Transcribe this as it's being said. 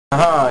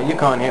Aha, you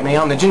can't hit me,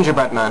 I'm the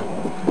gingerbread man.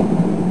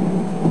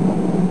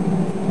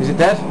 Is it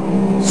dead?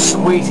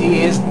 Sweet,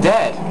 he is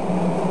dead.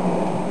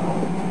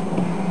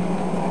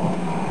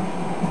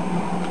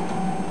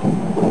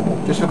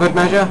 Just for good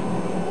measure?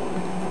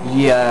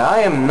 Yeah,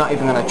 I am not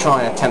even going to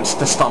try and attempt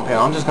to stomp him,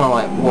 I'm just going to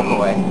like walk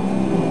away.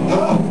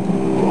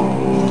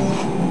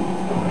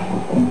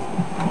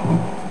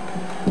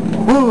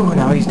 Woo,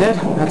 now he's dead,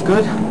 that's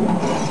good.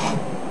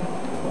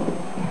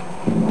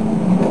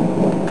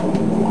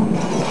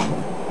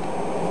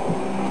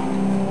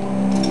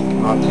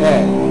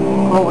 Okay.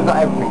 Oh, we got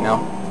everything now,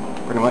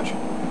 pretty much.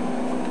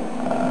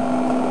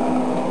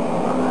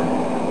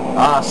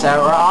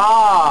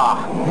 Sarah.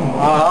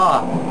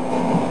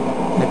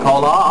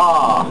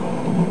 Nicola.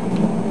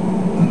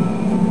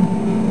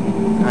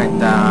 Right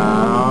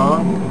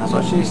down. That's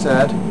what she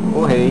said.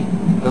 Or he.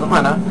 Doesn't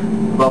matter.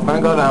 We're both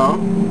gonna go down.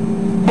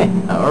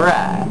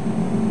 Alright.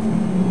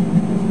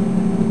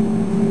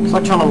 It's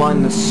like trying to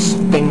line the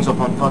things up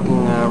on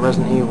fucking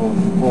Resident Evil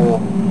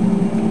 4.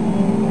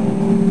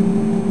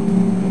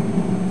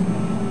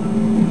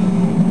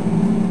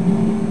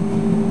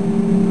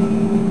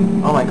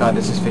 Oh my god,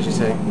 this is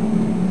fidgety.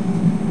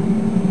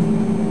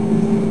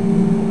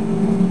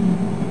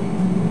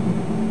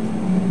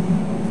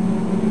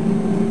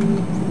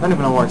 I don't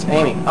even know where it's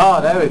aiming.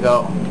 Oh, there we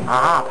go.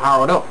 Aha,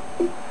 powered up.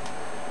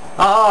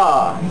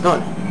 Ah,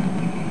 done.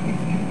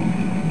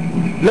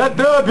 Let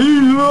there be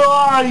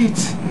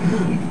light!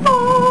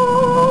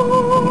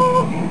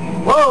 Oh.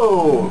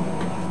 Whoa!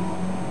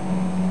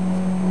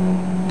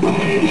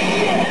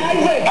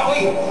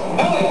 Ellie!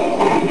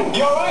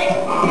 You alright?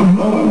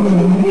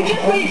 We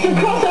just reached the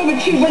crossover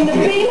tube when the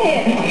beam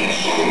hit.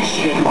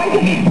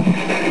 Isaac,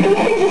 those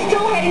things are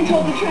still heading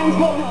towards the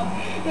transport hub.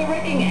 They're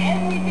wrecking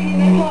everything in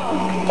their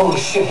path. Holy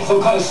shit,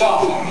 they'll cut us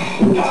off.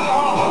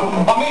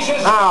 I'll meet you.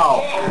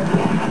 Ow!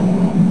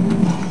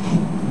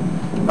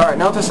 Alright,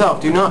 note to self,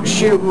 do not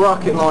shoot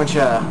rocket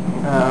launcher.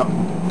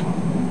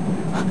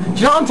 Do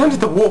you know, I'm tempted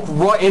to walk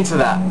right into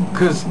that,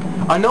 because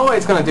I know what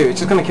it's going to do, it's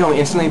just going to kill me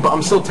instantly, but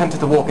I'm still tempted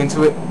to walk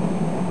into it.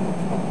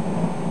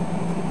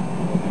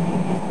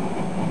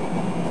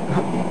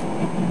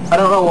 I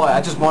don't know why,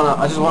 I just wanna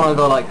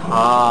go like,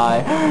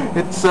 hi,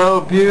 it's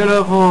so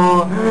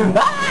beautiful.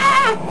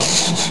 Ah!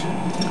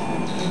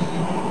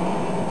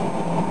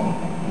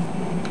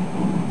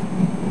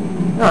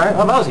 Alright,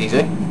 well that was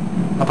easy.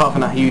 Apart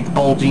from that huge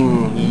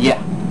bulging, yeah.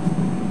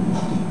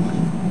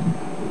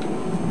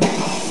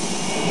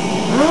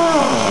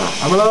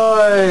 I'm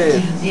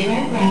alive!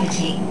 Zero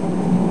gravity.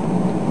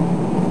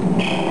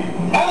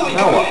 Ellie,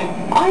 come in!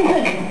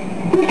 Isaac,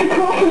 we have to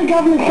cross to the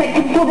government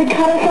sector before they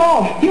cut us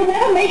off. You'll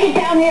never make it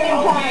down here in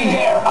I'll be time.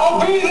 there! I'll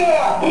be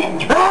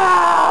there!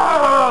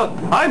 Ah!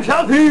 I'm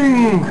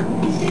shouting!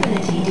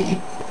 Stability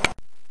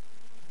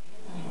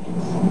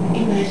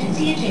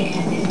emergency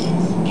ejector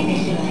systems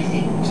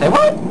initializing. Say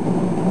what?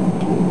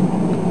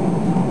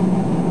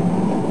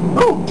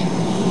 Oh!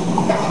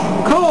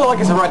 Cool, I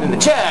guess I'm right in the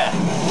chair!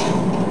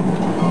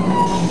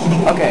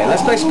 Okay,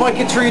 let's play Spike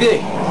in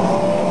 3D.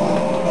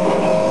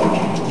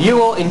 You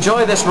will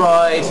enjoy this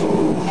ride.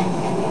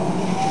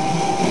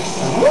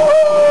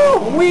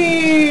 Woo!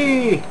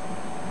 Wee!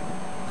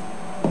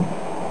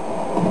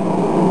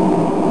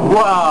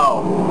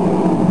 Wow!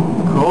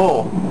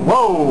 Cool.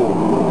 Whoa!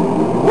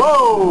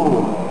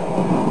 Whoa!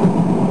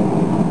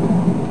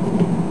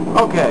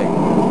 Okay.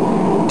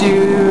 Do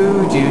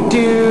do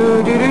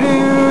do do do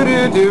do do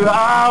do.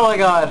 Oh my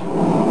god!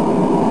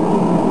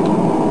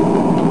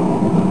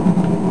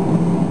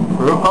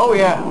 Oh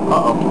yeah.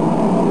 Uh-oh.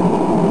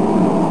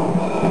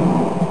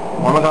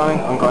 Where am I going?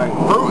 I'm going.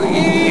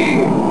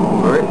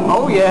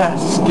 Oh yeah.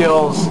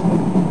 Skills.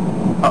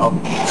 Uh-oh.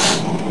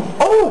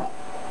 Oh!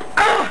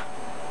 Ah!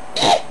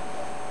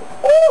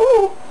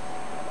 Ooh!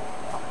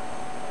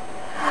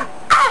 Ah!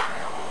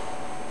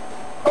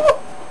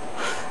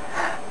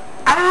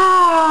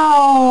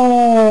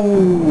 Ow!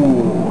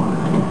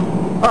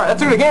 Alright,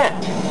 let's do it again.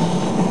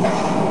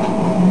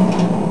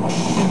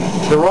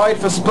 The ride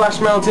for Splash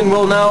Mountain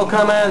will now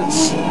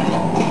commence.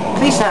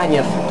 Please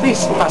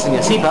fasten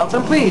your seatbelts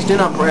and please do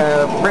not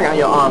bring out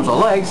your arms or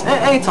legs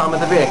at any time of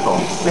the vehicle.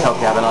 We hope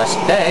you have a nice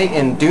day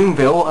in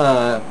Doomville,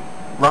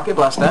 Rocket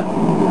Blaster.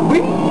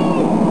 Whee!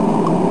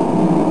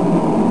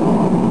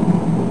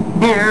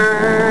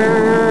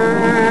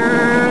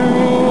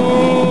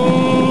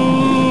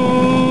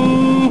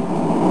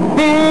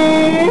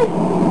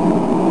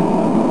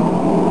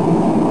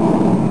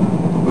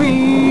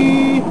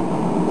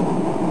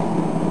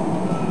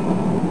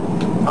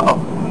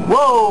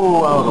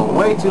 Whoa! I was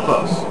way too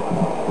close.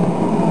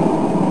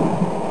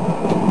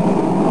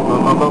 Go,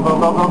 go, go, go,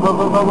 go, go, go,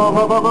 go, go, go,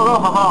 go, go, go,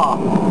 ha ha!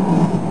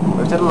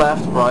 Move to the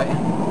left, right.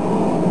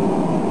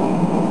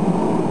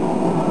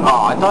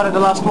 Oh, I thought of the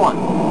last one.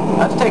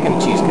 That's taking a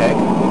cheesecake.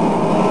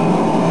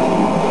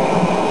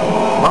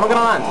 Where am I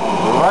gonna land?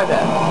 Right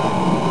there.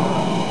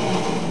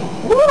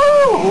 Woo!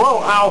 Whoa,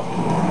 ow!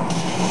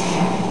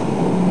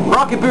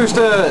 Rocket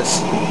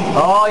boosters!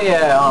 Oh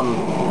yeah,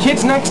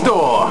 Kids Next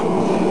Door!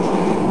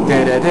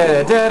 Da da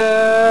da da da!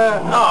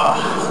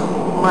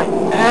 Oh, my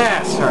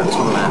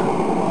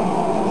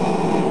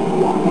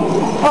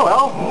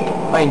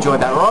I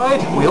enjoyed that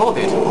ride. We all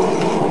did.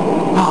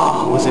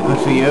 Oh, was it good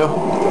for you?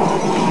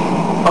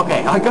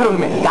 Okay, I gotta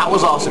admit, that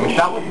was awesome. If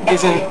that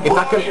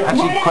could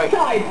actually Right quite...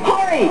 outside!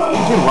 Hurry!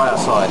 Right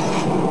outside.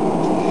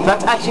 If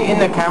that's actually in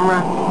the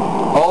camera,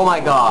 oh my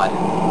god.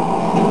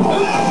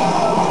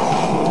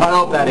 I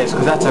hope that is,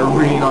 because that's a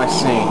really nice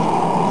scene.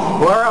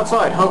 We're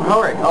outside,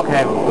 hurry.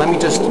 Okay, let me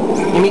just...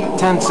 Give me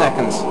 10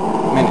 seconds.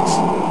 Minutes.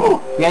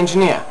 Ooh, the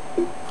engineer.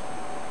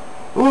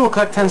 Ooh,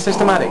 collect 10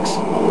 systematics.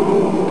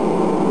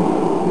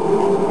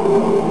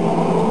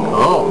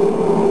 Oh.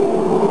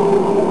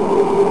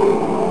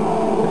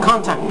 The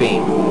contact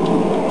beam.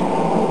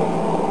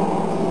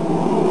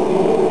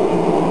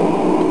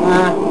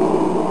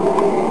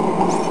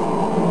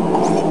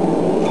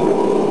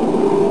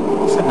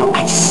 Said no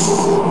ice.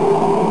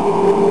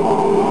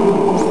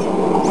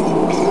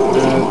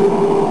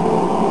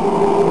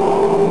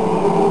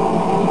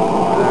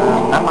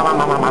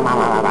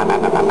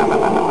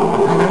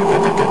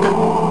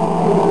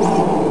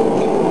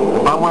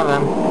 About one of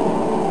them.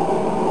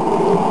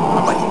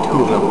 I'd like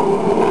 2 of them.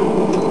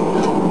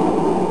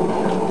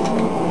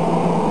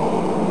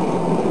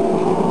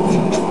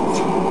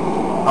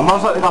 I'm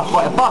most likely going to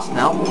fight a bus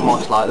now,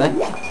 most likely.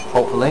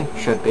 Hopefully,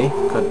 should be,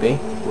 could be,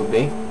 would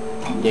be.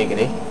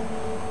 Giggity.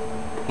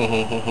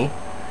 Hehehehe.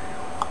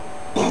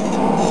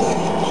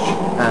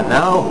 And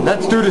now,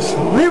 let's do this.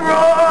 Leroy!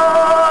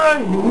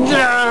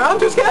 Yeah, I'm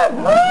too scared!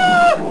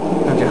 Ah!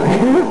 I'm joking.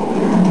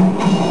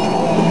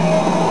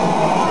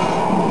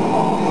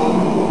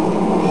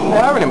 Hey,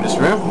 I remember this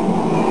room.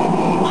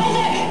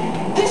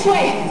 Isaac! This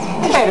way!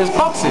 Hey, there's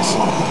boxes.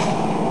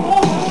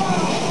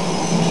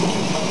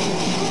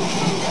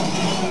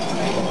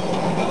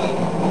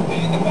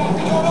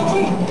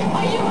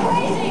 Are you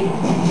crazy?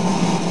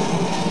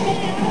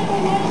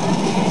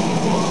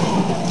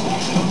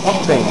 What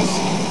things?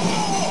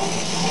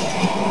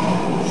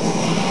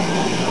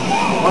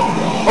 What?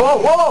 Whoa,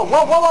 whoa,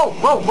 whoa, whoa, whoa,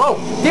 whoa, whoa!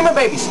 Demon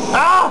babies!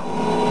 Ah!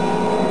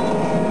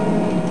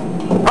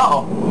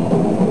 Uh-oh.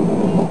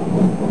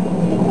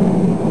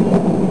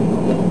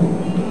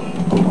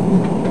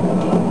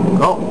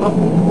 Go.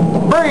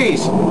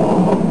 Freeze!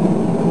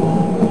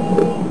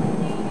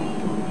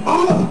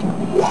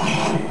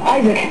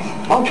 Isaac,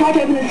 I'll try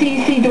to open the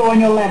CEC door on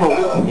your level.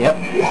 Yep.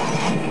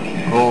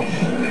 Cool.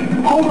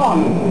 Hold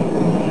on.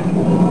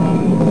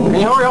 Can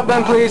you hurry up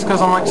then, please?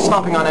 Because I'm like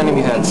stomping on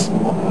enemy heads.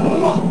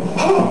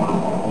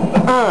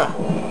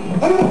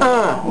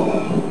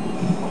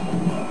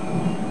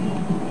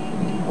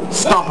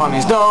 Stomp on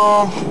his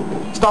dome.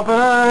 Stomping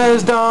on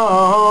his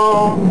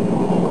dome.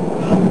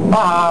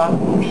 Ah.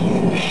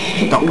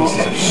 Dumb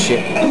pieces of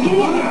shit. I'm giving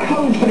you the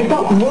codes, but it's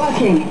not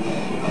working.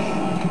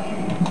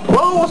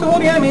 Whoa, what's with all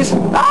the enemies?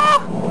 Ah!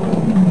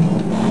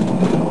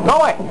 Go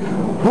away!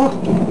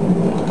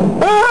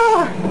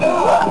 Ah!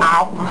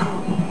 Ow!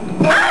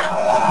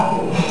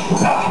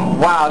 Ah!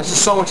 Wow, this is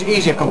so much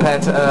easier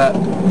compared to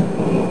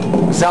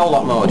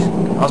Zelot mode.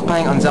 I was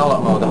playing on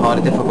Zelot mode, the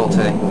harder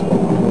difficulty.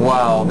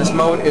 Wow, this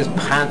mode is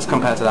pants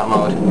compared to that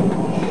mode.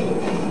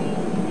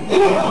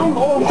 I'm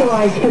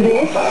authorized for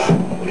this.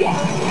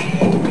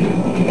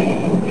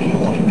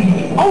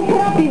 Open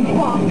up, you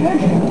bastard!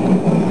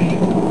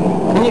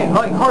 Can you,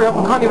 like, hurry up?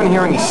 I can't even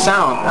hear any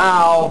sound.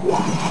 Ow!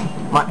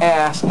 My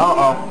ass.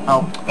 Uh-oh.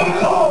 Oh.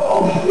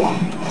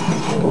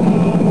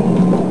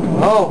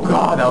 Oh,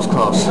 God, that was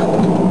close.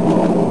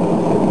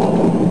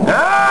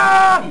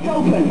 Ah! It's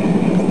open.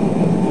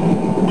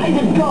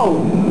 Isaac, go!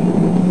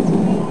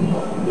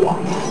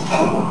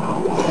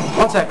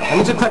 One sec. I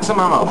need to collect some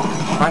ammo.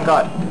 Thank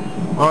God.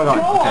 Oh my God.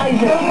 Go, Okay.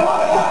 Isaac!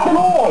 Stop them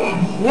all!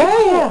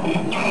 Yeah.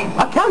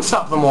 I can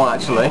stop them all,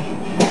 actually.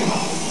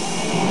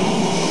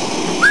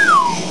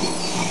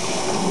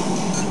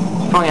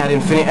 If only I had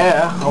infinite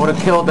air, I would have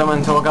killed them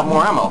until I got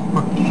more ammo.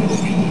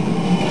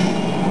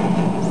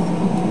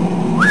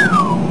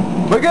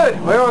 We're good.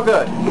 We're all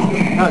good.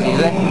 That was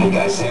easy. You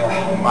guys there?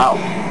 Wow.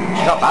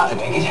 Not bad.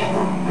 Make it?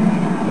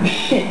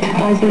 Shit,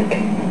 Isaac.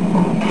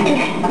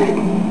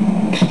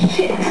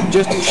 Shit.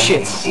 Just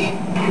shit.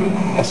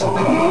 That's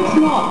okay. No, it's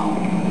not.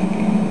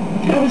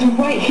 I was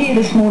right here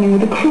this morning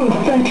with a crew of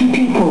 30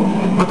 people.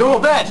 But they're all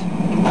dead.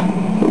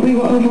 But we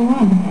were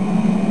overrun.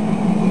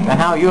 And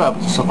how are you able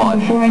to survive?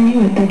 Before I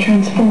knew it, they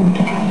transformed. I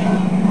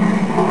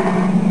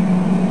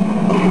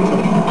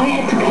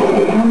had to cut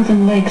the arms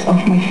and legs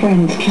off my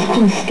friends just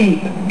to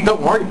escape. Don't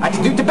worry, I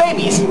can do the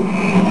babies.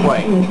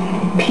 Wait. With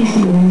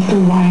pieces of them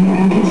still lying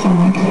around here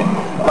somewhere.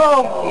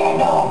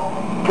 Oh.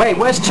 Wait,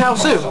 where's Chao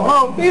Su?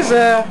 Oh, he's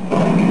there.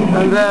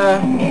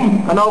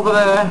 And over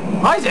there.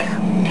 Isaac.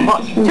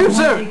 What? Too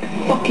soon.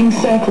 Fucking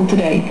circle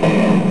today.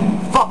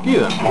 Fuck you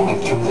then. We'll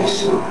get through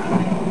this.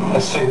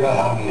 Let's figure out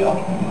how to meet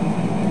up.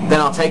 Then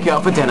I'll take you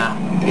out for dinner.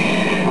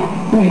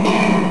 Right.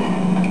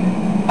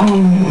 Do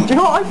you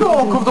know what? I feel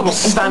all comfortable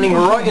standing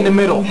right in the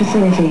middle.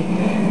 Facility.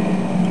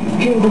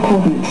 Here are the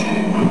coordinates.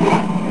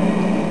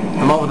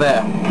 I'm over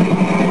there.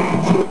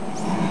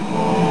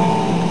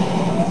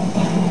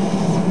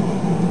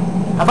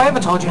 Have I ever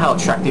told you how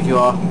attractive you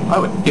are? I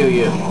would do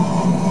you.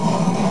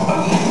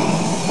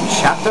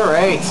 Chapter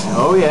 8.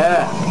 Oh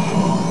yeah.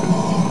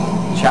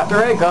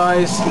 Chapter 8,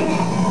 guys.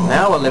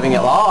 Now we're living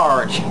at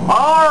large.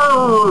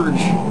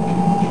 Large!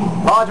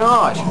 Large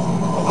Marge.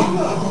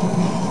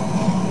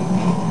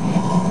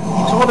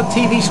 So what are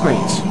TV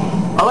screens?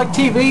 I like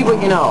TV, but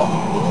you know,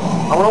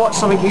 I want to watch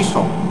something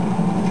useful.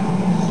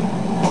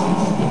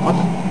 What?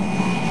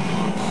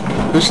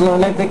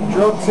 Hallucinogenic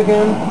drugs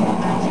again?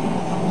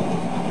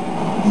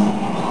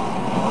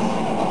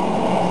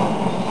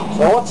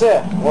 So what's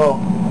it? Well,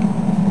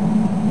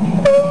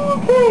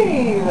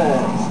 okay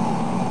then.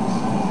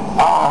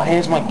 Ah,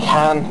 here's my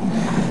can.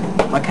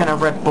 My can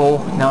of Red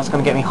Bull. Now it's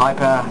gonna get me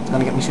hyper. It's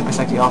gonna get me super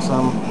sexy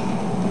awesome.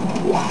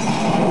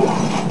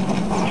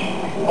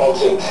 All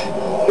teams,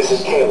 this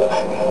is Caleb,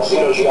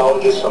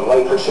 xenogeologist from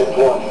Langford Shift 1.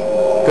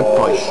 Good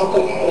point. There's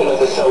something in the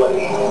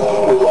facility.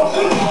 We've lost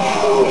it.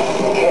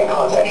 Can't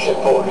contact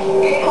Shift 4.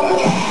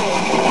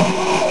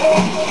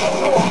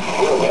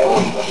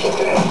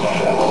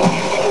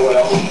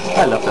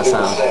 I love that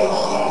sound.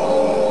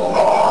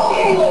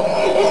 Caleb,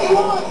 it's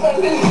lost.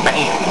 Bam!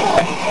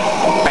 Bam!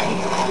 Bam!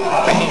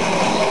 Bam!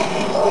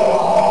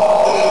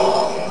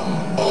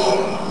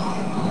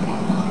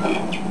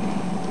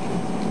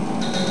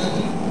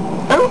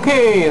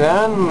 Okay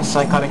then,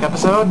 psychotic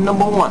episode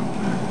number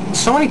 1.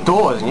 So many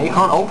doors and you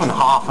can't open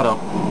half of them.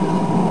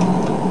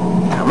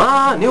 Come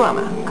on, new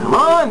armor. Come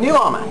on, new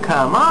armor.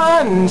 Come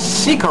on,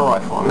 seeker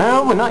rifle.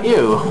 No, not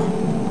you.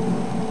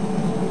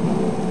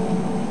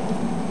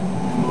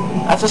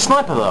 That's a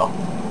sniper though.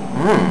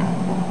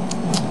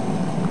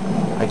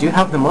 I do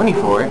have the money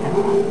for it.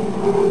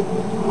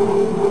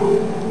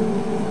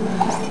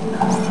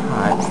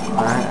 Alright,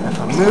 if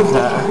I move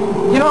that...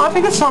 You know, I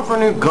think it's time for a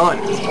new gun.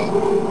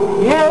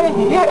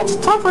 Yeah, it's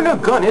time for a new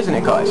gun, isn't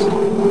it, guys?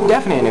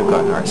 Definitely a new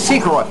gun. Alright,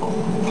 seeker rifle.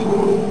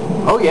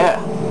 Oh yeah.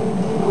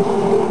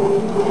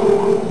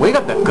 We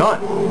got the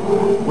gun.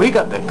 We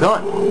got the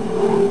gun.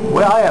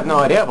 Well, I have no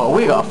idea, but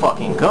we got a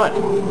fucking gun.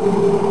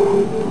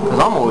 Because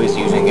I'm always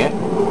using it.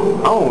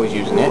 I'm always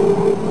using it.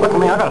 Look at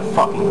me, I got a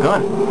fucking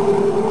gun.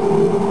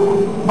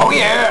 Oh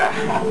yeah!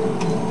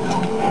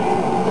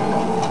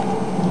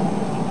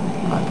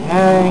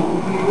 Okay.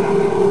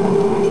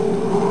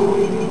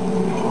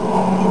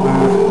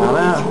 Now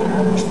that.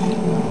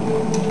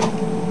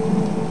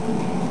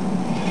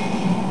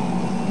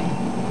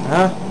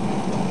 Huh?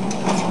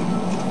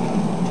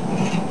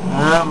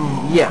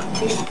 Yeah.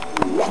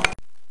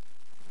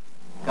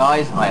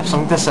 Guys, I have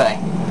something to say.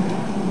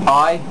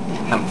 I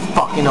am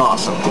fucking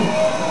awesome.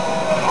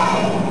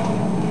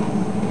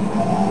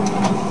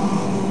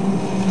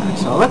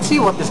 So let's see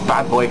what this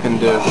bad boy can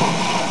do.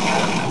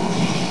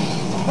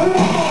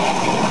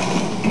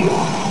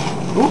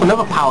 Ooh,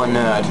 another power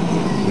nerd.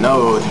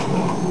 Node.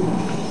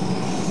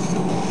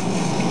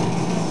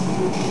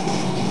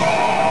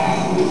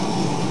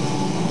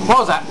 What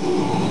was that?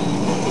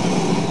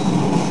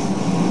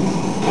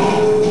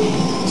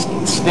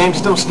 This game's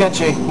still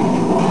sketchy.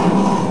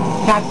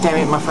 God damn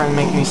it, my friend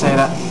making me say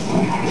that.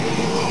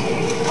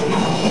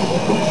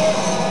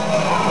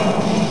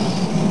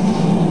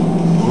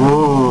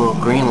 Ooh,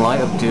 green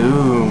light of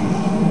doom.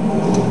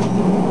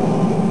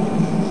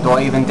 Do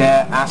I even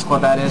dare ask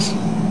what that is?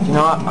 You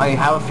know what? I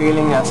have a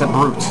feeling that's a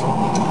brute.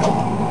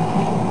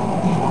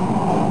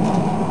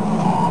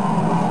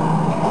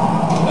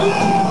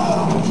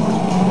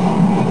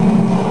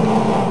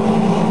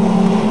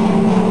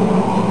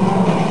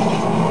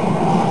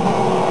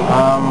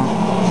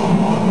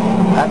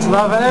 That's a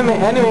lot of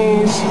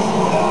enemies.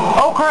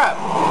 Oh crap!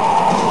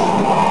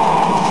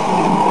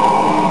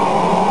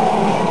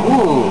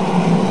 Ooh.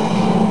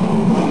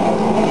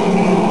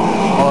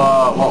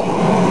 Whoa.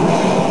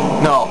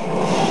 No.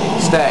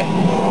 Stay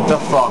the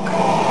fuck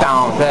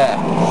down there.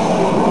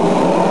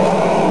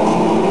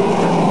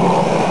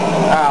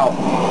 Ow.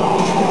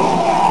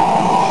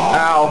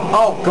 Ow.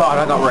 Oh god,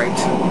 I got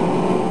raped.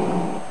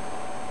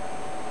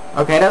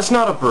 Okay, that's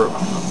not a brute.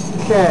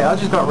 Okay, I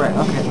just got raped.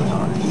 Okay, that's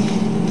alright.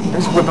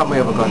 Let's whip up my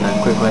other gun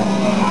then, quickly.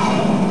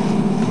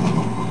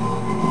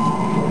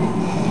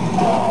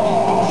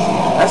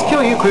 Let's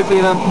kill you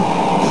quickly then.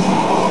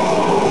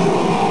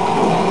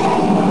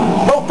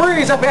 Oh,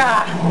 freeze up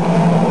here!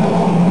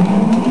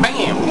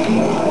 Bam!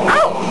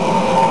 Ow!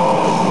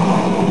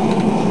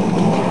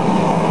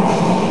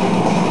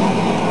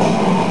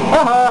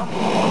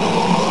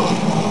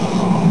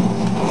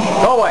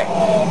 Go away.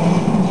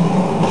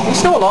 You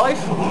still alive?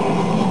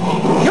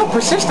 You're a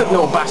persistent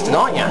little bastard,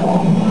 aren't you?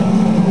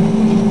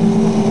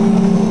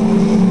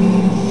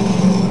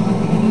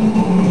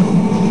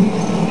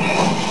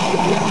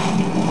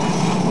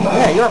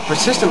 Yeah, you're a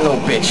persistent little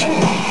bitch.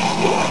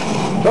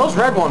 Those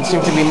red ones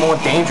seem to be more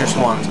dangerous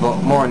ones,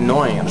 but more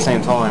annoying at the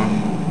same time.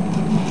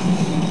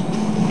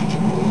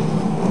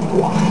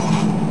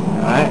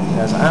 Alright,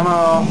 there's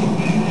ammo.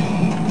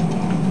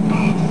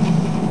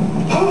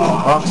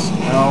 Box,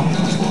 no.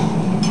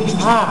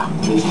 Ah,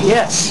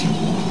 yes!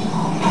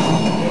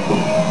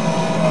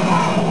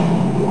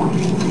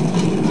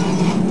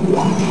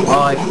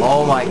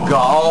 Oh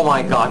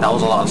my god, that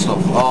was a lot of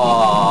stuff.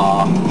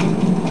 Oh,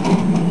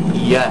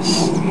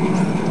 yes.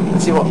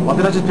 Let's see, what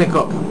did I just pick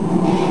up?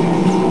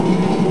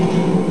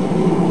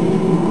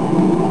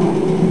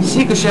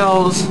 Seeker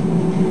shells.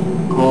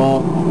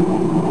 Cool.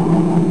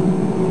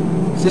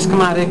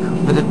 Systematic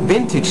with a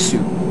vintage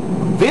suit.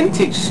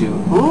 Vintage suit.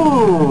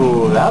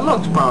 Ooh, that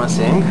looks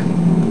promising.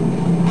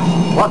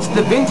 What's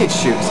the vintage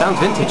suit? Sounds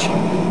vintage.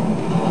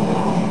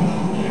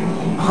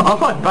 I'm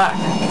going back.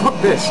 Fuck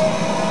this.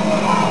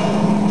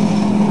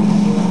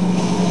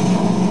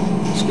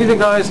 Excuse me,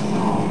 guys.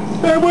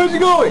 Hey, where's he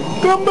going?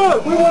 Come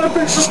back. We want to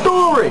finish the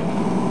story.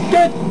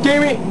 God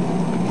damn it.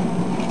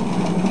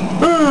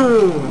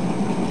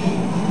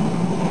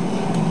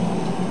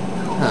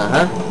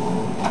 Uh-huh.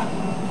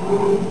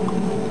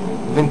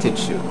 Vintage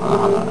shoe. Yeah.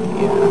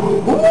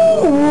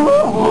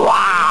 Ooh,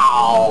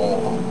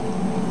 wow!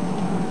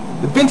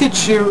 The vintage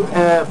shoe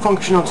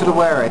functional to the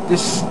wearer.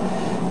 This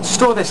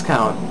store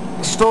discount.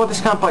 Store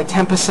discount by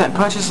 10%.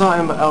 Purchase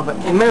item of a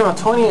minimum of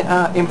 20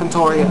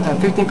 inventory.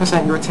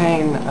 15% you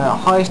retain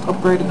highest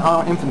upgraded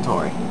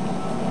inventory.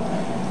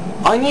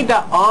 I need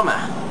that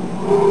armor.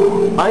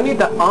 I need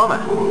that armor.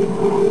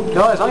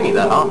 Guys, I need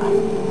that armor.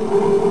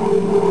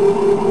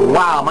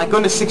 Wow, my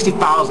gun is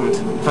 60,000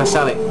 if I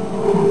sell it.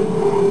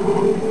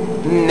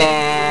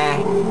 Nah.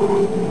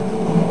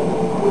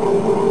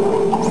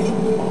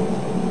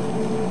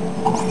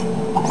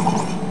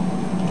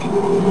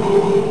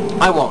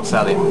 I won't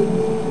sell it.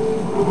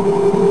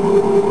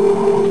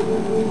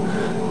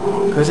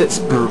 Because it's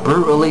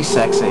brutally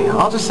sexy.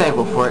 I'll just save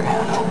up for it.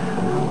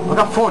 I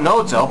got 4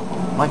 nodes though.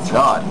 My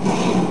god.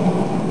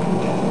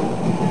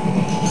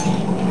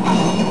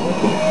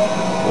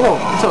 Oh,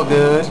 so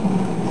good.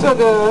 So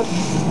good.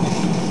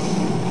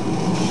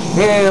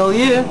 Hell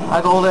yeah,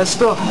 I got all that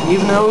stuff,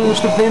 even though it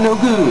used to be no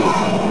good.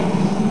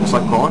 Just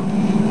like corn.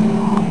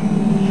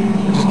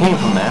 It just came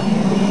from there.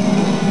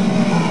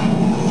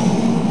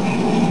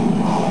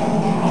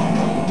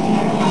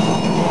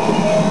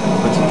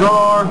 Put the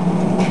drawer.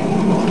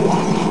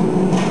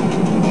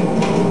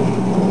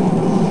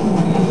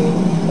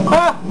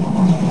 Ah!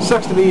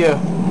 Sucks to be you.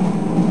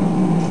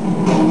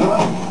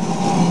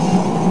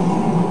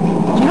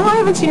 You know, I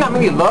haven't seen that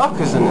many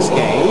lurkers in this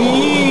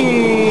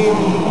game.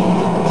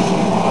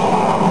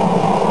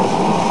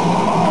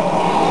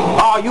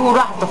 Oh, you would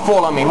have to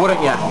fall on me,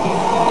 wouldn't you?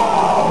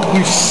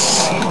 You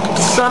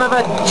son of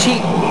a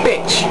cheap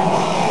bitch.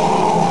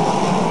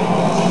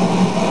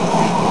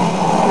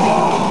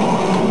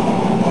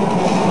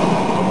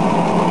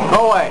 Go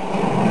away.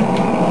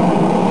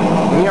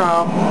 You're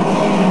on.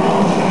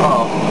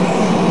 Oh.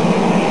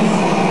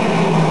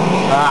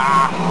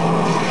 Ah.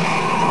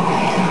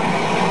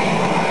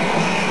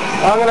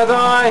 I'm gonna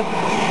die.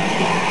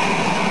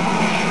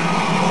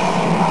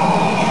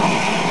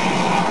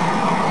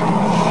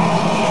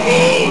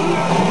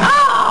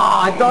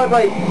 Ah! I died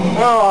like...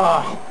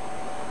 Oh.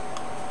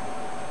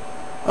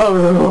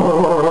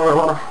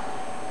 Oh.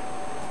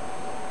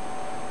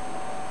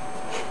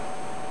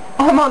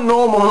 I'm not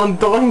normal, I'm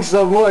dying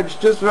so much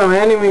just from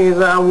enemies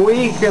that are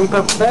weak and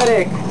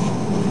pathetic.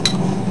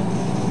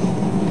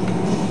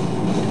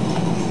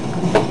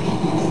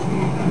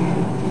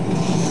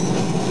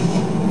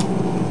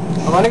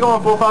 I'm only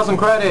going 4,000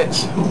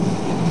 credits.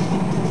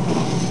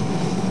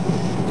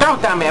 Oh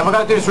damn it, have I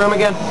got to do this room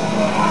again?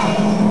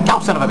 Oh,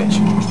 son of a bitch.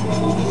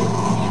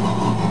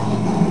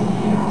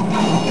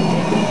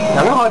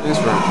 I'm gonna hide in this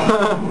room.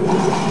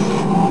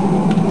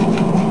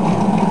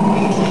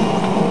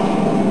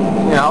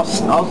 Yeah,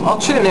 I'll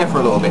chill in there for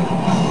a little bit.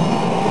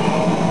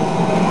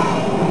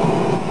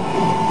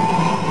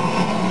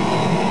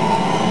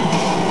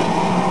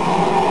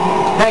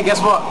 Hey,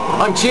 guess what?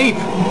 I'm cheap.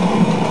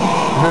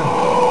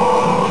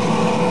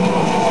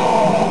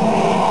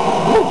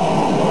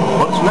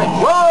 What's me?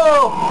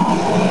 Whoa!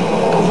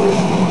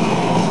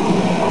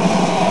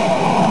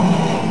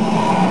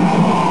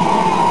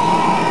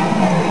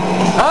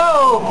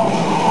 Oh!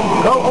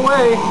 Go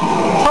away!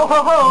 Ho ho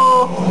ho!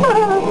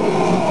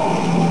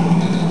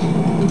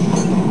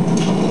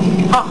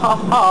 Ha ha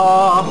ha!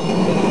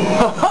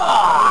 Ha ha!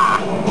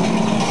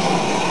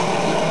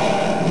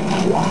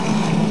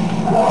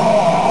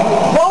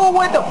 Whoa,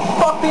 where the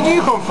fuck did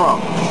you come from?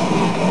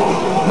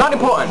 Not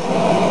important.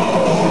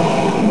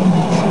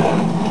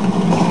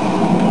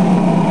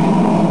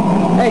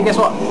 Hey, guess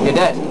what? You're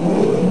dead.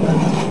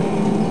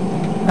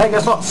 Hey,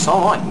 guess what? So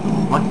am I.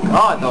 My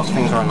god, those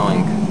things are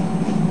annoying.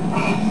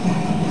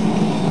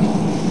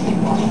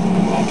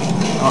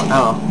 Oh,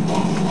 no.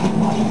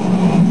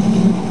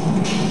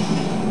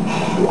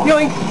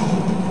 Yoink!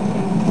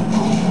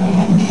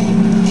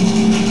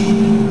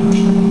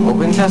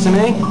 Open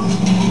sesame.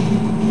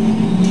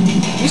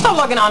 You stop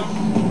logging on!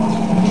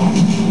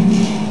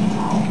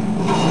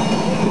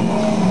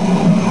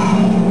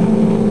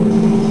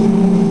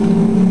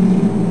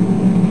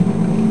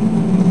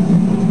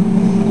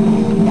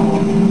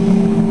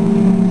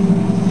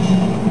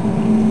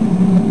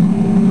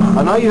 I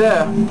know you're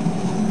there.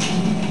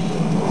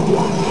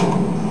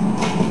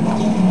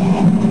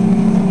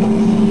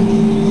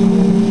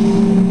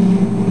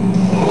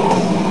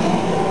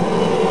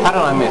 How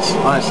did I miss,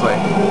 honestly?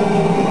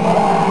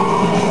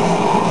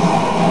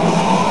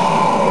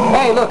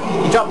 Hey, look,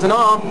 you dropped an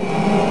arm.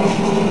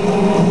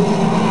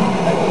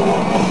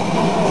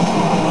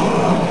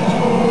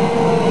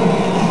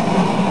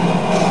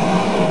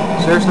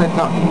 seriously,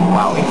 no.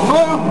 Wow, he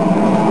flew!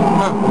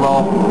 Huh,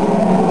 lol.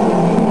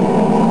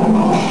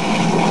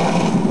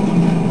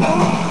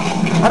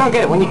 I don't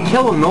get it. When you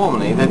kill them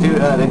normally, they do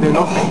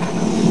nothing.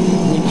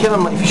 When you kill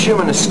them, if you shoot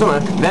them in the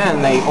stomach,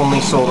 then they only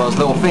saw those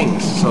little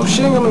things. So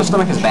shooting them in the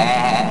stomach is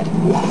bad.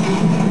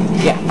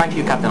 Yeah, thank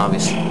you, Captain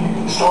Obvious.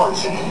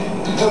 Sorensen,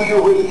 do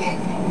you read?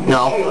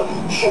 No.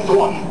 Caleb, shift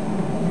 1.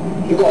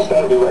 You guys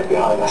better be right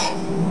behind us.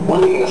 We're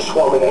leaving a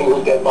swarm of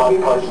angry dead body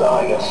parts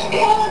behind us.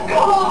 Caleb,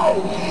 come on!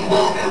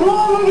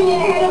 More moving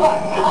in ahead of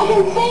us! I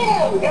can see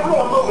them!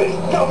 Everyone moving!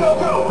 Go, go,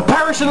 go!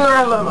 Parish and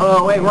Lorella!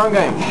 Oh, wait, wrong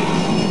game.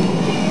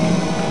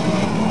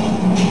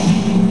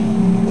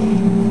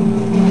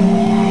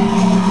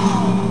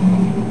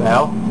 The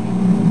hell?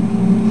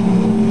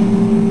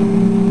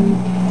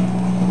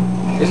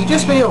 Is it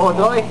just me, or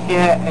did I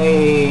hear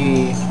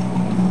a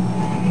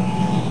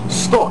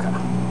stalker?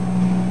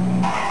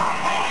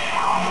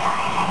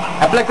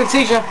 Epileptic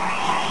seizure!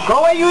 Go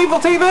away, you evil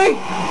TV!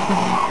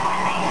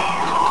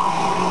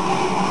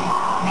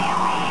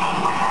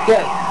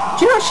 Yeah,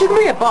 do you know she's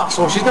gonna be a boss,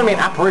 or she's gonna be an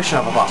apparition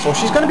of a boss, or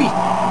she's gonna be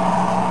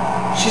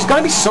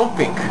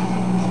something.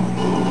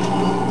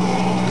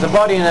 There's a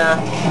body in there.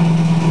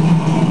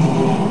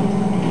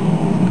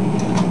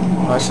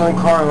 There's something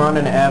crawling around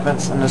in the air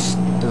vents, and there's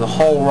a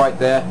hole right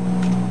there.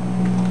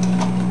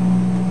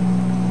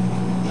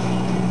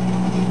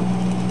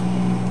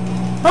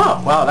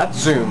 Oh, wow, that's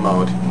zoom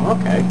mode.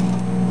 Okay.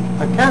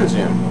 I can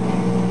zoom.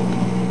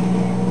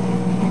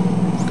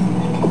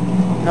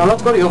 Now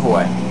let's go the other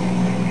way.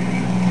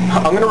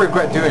 I'm gonna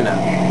regret doing that.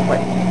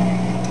 Wait.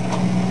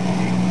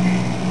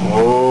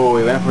 Oh,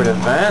 we went for the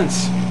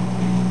vents.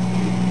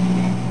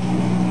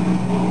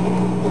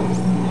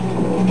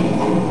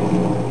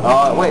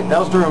 Oh, wait, that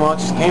was the room I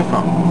just came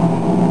from.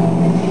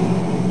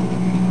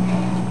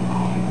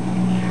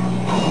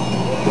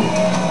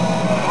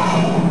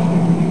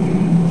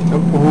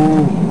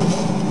 Ooh.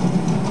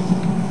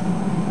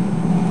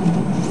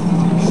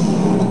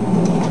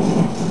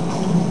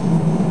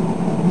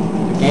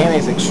 The game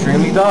is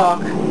extremely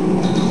dark.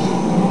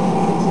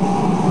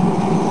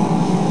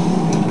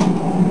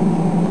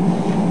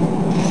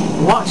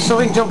 Watch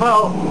something jump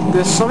out.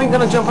 There's something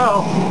gonna jump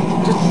out.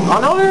 Just, I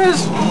know there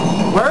is.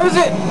 Where is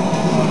it?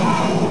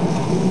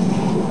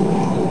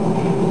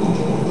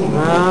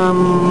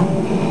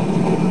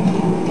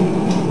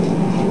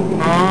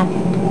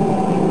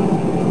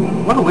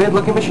 What a weird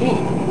looking machine.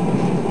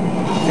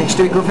 Think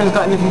Stuart Griffin's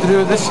got anything to do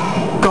with this?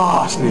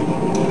 Ghastly.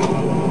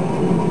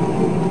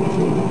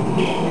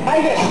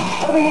 Isaac,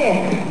 over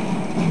here.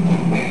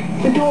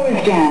 The door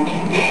is jammed.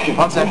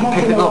 One sec,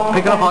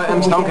 pick up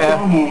items, don't care.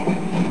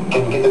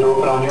 Can you get the door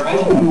open on your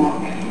end? No,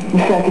 the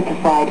circuits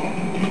are fried.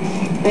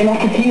 They must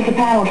have fused the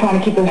panel trying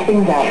to keep those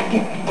things out.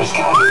 There's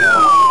gotta be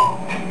another way.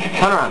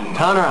 Turn around,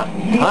 turn around,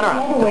 turn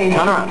around,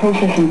 turn around.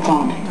 Processing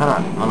plant. Turn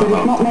around. But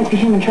it's not meant for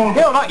human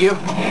traffic. No, not you.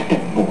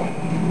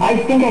 I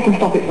think I can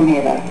stop it from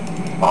here, though.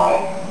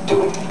 Alright,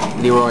 do it.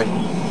 Leroy.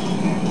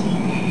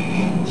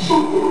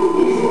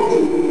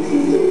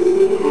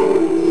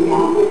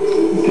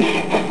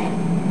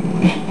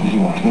 You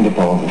want me to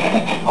follow this?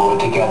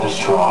 Hold it together,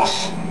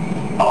 Strauss.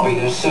 I'll be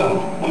there soon.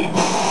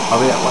 I'll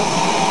be that way.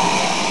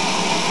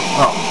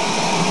 Oh.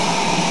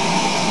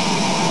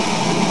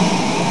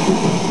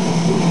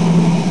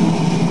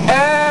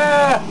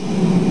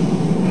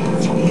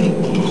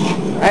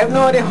 I have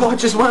no idea what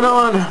just went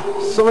on.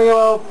 Something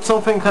about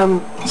something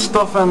and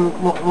stuff and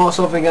more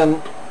something and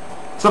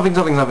something. I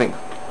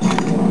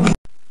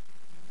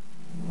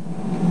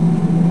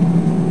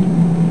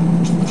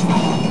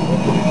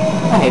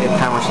hate the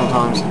camera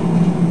sometimes.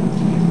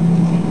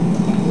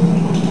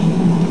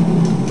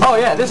 Oh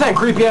yeah, this ain't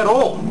creepy at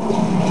all.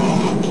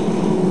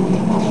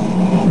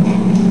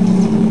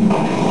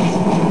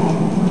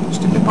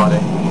 Stupid body.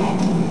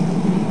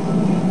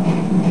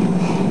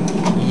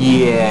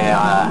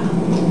 Yeah.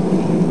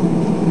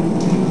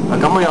 I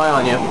got my eye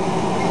on you.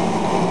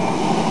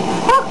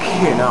 Fuck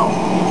you, no.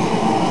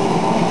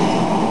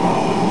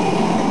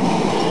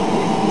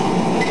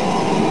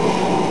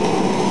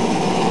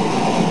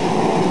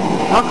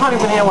 I can't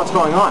even hear what's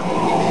going on.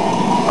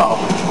 Uh-oh.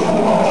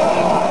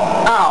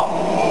 Ow!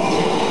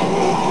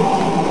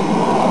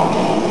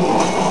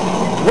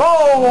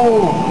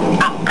 Whoa!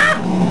 Ah, ah.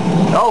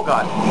 Oh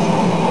god.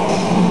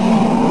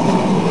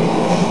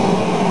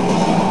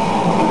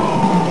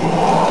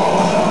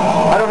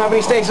 I don't have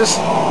any stasis.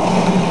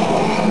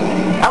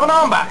 Have an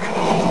arm back.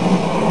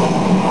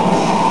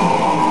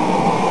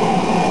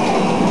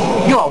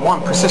 You are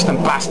one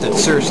persistent bastard,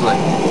 seriously.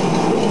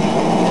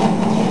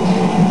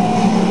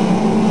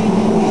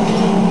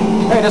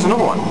 Hey, there's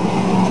another one.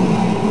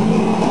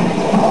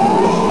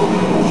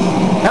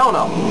 Hell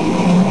no.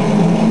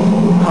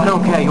 I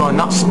don't care, you are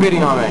not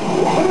spitting on me.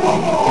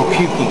 Or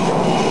puking.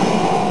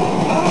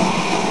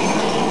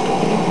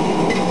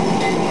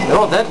 They're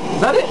all dead. Is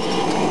that it?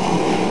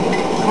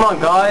 Come on,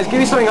 guys, give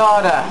me something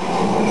harder.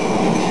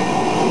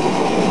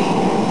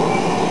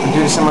 I do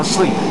this in my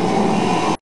sleep.